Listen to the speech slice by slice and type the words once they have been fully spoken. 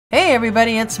Hey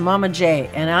everybody, it's Mama J,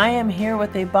 and I am here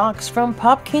with a box from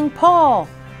Pop King Paul.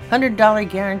 $100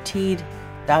 guaranteed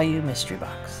value mystery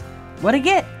box. What'd I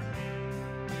get?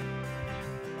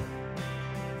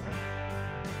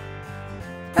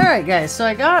 Alright guys, so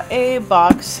I got a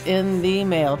box in the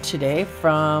mail today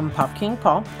from Pop King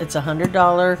Paul. It's a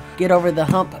 $100 get over the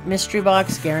hump mystery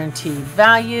box, guaranteed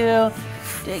value.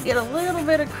 Did get a little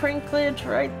bit of crinklage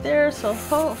right there, so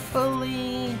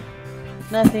hopefully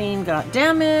nothing got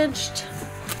damaged.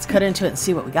 Let's cut into it and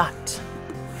see what we got.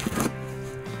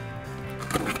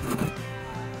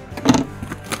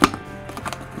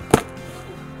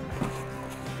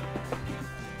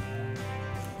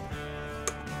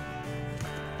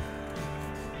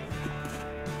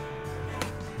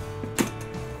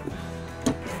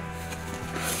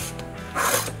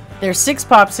 There's 6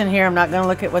 pops in here. I'm not going to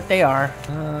look at what they are.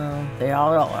 They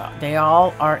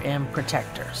all are in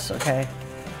protectors, okay?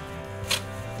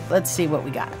 Let's see what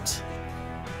we got.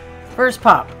 First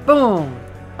pop. Boom.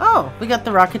 Oh, we got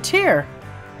the Rocketeer.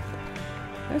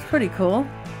 That's pretty cool.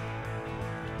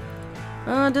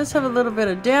 It does have a little bit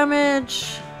of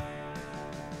damage.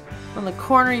 On the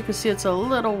corner, you can see it's a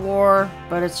little wore,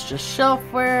 but it's just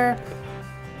shelfware.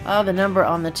 The number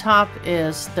on the top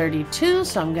is 32,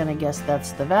 so I'm going to guess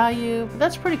that's the value. But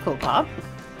that's pretty cool, pop.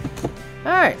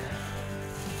 Alright.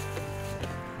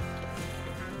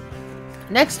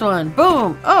 Next one.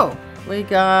 Boom. Oh, we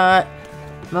got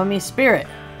Mummy Spirit.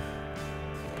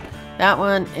 That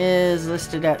one is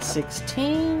listed at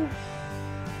 16.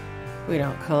 We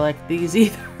don't collect these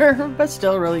either, but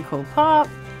still really cool pop.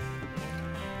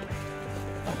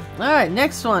 Alright,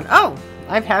 next one. Oh,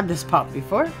 I've had this pop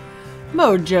before.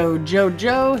 Mojo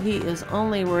Jojo. He is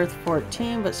only worth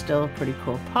 14, but still a pretty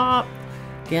cool pop.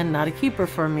 Again, not a keeper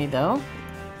for me though.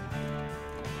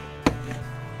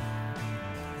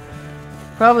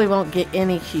 Probably won't get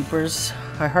any keepers.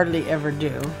 I hardly ever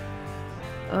do.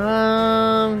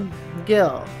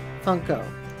 Gil.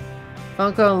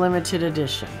 Funko limited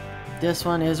edition. This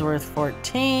one is worth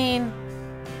 14.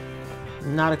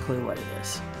 Not a clue what it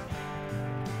is.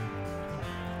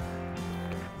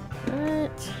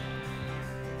 Alright.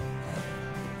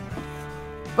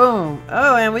 Boom.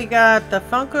 Oh, and we got the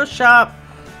Funko Shop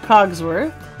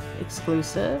Cogsworth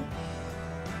exclusive.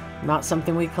 Not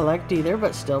something we collect either,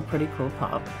 but still pretty cool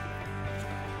pop.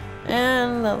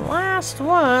 And the last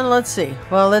one, let's see.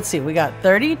 Well, let's see. We got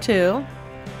 32.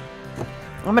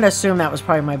 I'm going to assume that was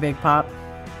probably my big pop.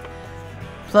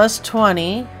 Plus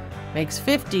 20 makes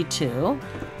 52.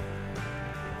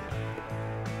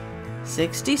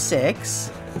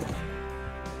 66.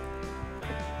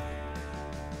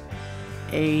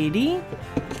 80.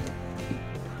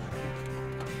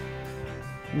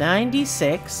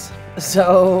 96.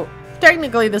 So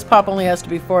technically this pop only has to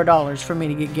be $4 for me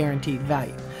to get guaranteed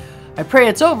value. I pray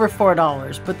it's over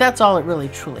 $4, but that's all it really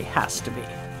truly has to be.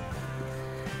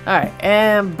 Alright,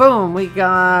 and boom, we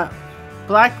got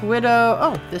Black Widow.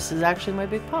 Oh, this is actually my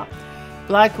big pop.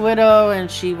 Black Widow,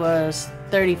 and she was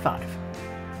 35.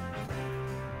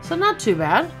 So not too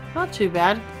bad. Not too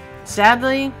bad.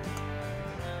 Sadly,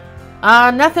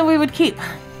 nothing we would keep.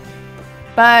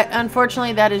 But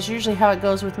unfortunately, that is usually how it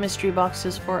goes with mystery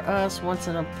boxes for us. Once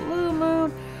in a blue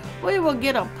moon, we will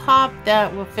get a pop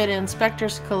that will fit in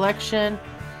Spectre's collection.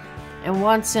 And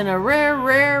once in a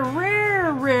rare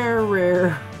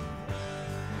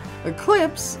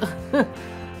eclipse,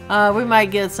 we might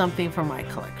get something from my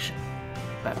collection.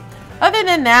 But other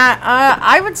than that,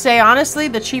 I would say, honestly,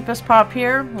 the cheapest pop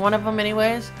here, one of them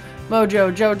anyways,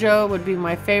 Mojo Jojo would be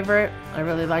my favorite. I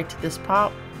really liked this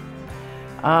pop.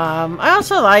 I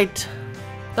also liked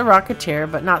the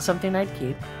Rocketeer, but not something I'd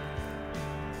keep.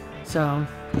 So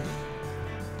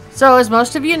as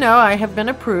most of you know, I have been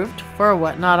approved for a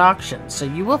Whatnot auction. So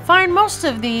you will find most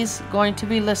of these going to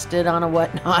be listed on a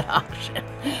Whatnot auction.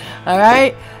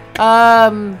 Alright?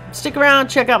 Stick around,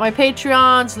 check out my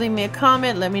Patreons, leave me a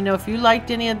comment, let me know if you liked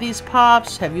any of these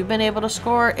pops. Have you been able to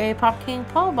score a Pop King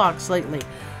Paul box lately?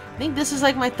 I think this is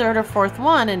like my 3rd or 4th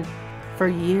one, and for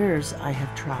years I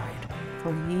have tried.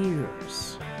 For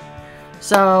years.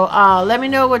 So let me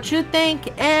know what you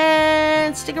think,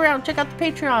 and stick around, check out the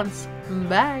Patreons.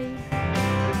 Bye.